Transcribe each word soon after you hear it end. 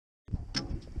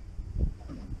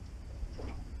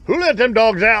Who let them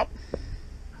dogs out?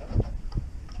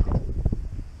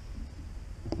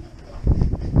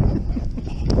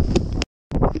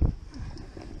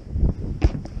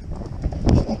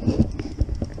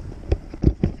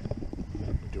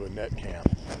 Do a net cam.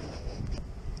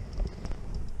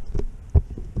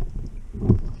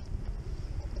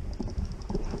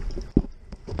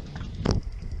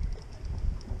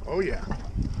 Oh yeah.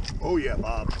 Oh yeah,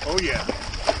 Bob. Oh yeah.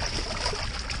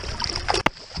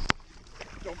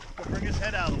 Don't bring his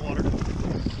head out of the water.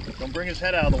 Don't bring his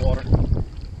head out of the water.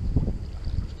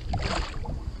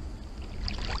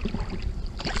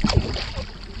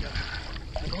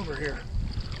 Come over here.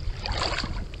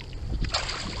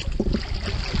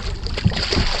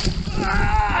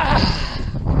 Ah!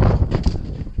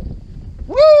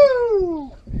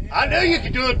 Woo! I knew you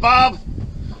could do it, Bob.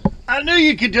 I knew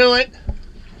you could do it.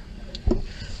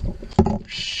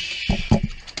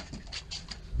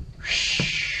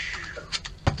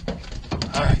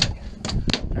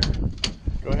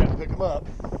 Up.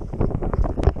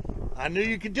 I knew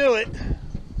you could do it.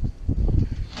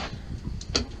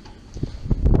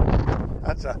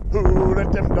 That's a who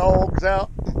let them dogs out.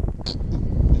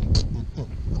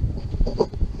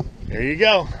 There you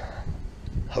go.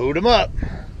 Hold them up.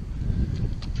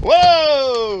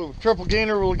 Whoa! Triple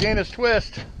gainer will gain his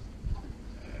twist.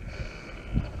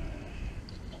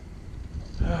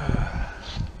 All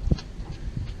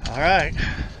right.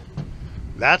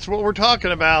 That's what we're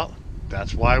talking about.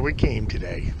 That's why we came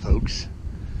today, folks.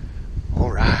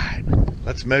 All right,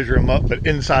 let's measure them up, but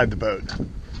inside the boat.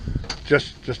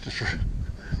 Just to...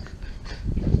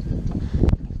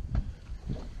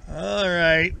 All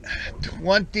right,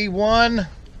 21.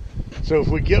 So if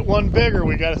we get one bigger,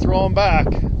 we got to throw them back.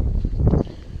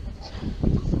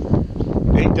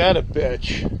 Ain't that a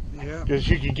bitch? Yeah. Because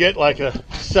you could get like a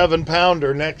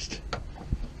 7-pounder next.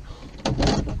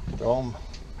 Throw them.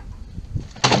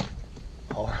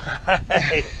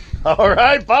 All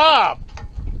right, Bob.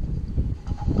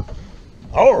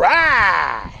 All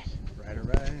right.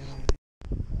 Right.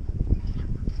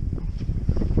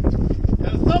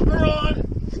 Got a thumper on.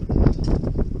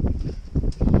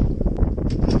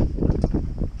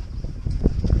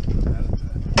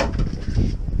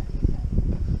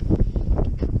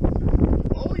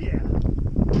 Oh yeah.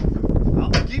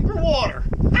 Out in deeper water.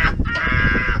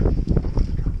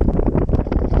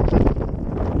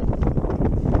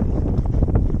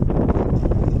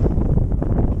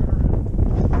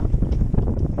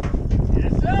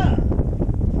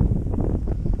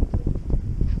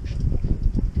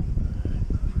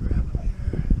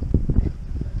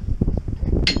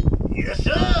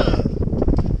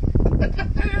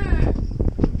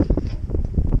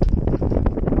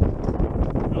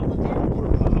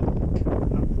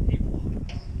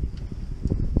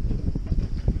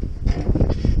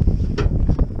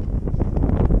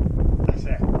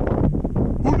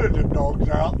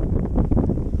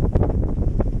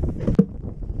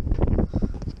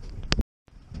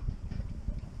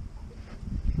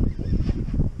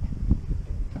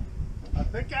 I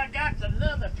think I got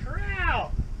another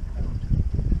trout.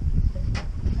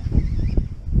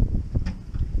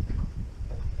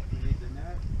 You need the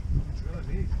net? It's gonna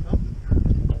need something here.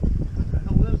 What the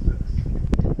hell is this?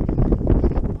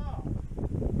 Oh,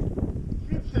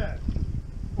 sheep's head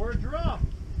or a drum.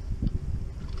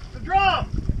 The drum.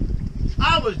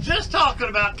 I was just talking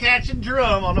about catching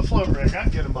drum on the float rig. I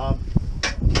can get him, Bob.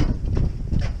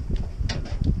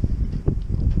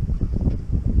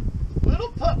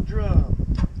 Little pup drum.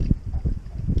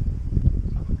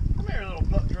 Come here, little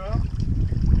pup drum.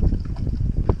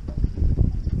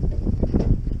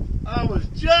 I was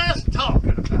just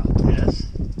talking about this.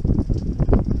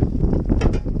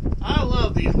 I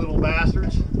love these little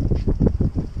bastards.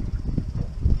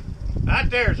 That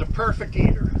there's a perfect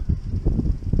eater.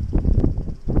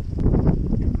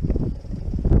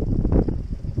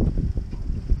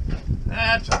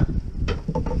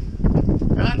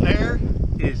 Right there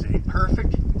is a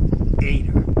perfect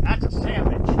eater. That's a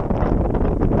sandwich.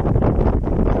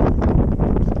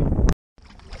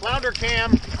 Flounder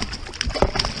cam.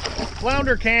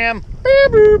 Flounder cam.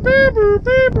 Beep boop, beep boop,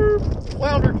 beep boop.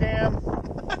 Flounder cam.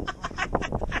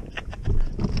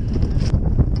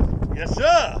 Yes,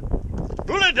 sir.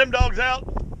 Who let them dogs out?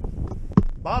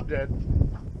 Bob did.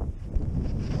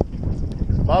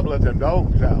 Bob let them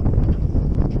dogs out.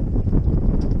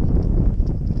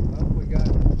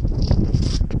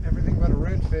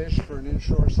 Fish for an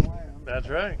inshore slam. That's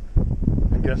right.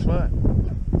 And guess what?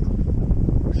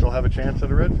 We still have a chance at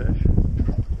a redfish.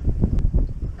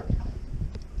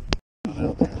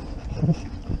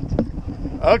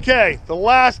 Okay, the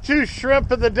last two shrimp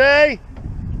of the day.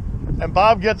 and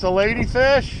Bob gets a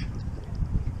ladyfish,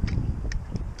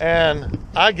 and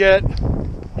I get,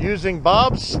 using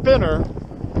Bob's spinner,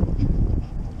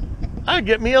 I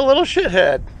get me a little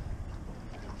shithead.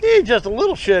 He's just a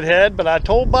little shithead, but I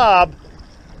told Bob,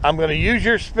 I'm going to use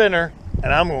your spinner,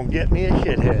 and I'm going to get me a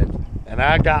shithead. And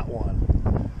I got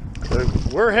one. So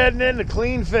we're heading into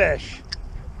clean fish.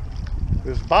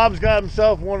 Because Bob's got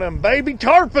himself one of them baby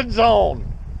tarpons on.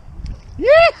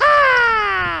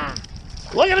 Yeehaw!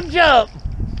 Look at him jump.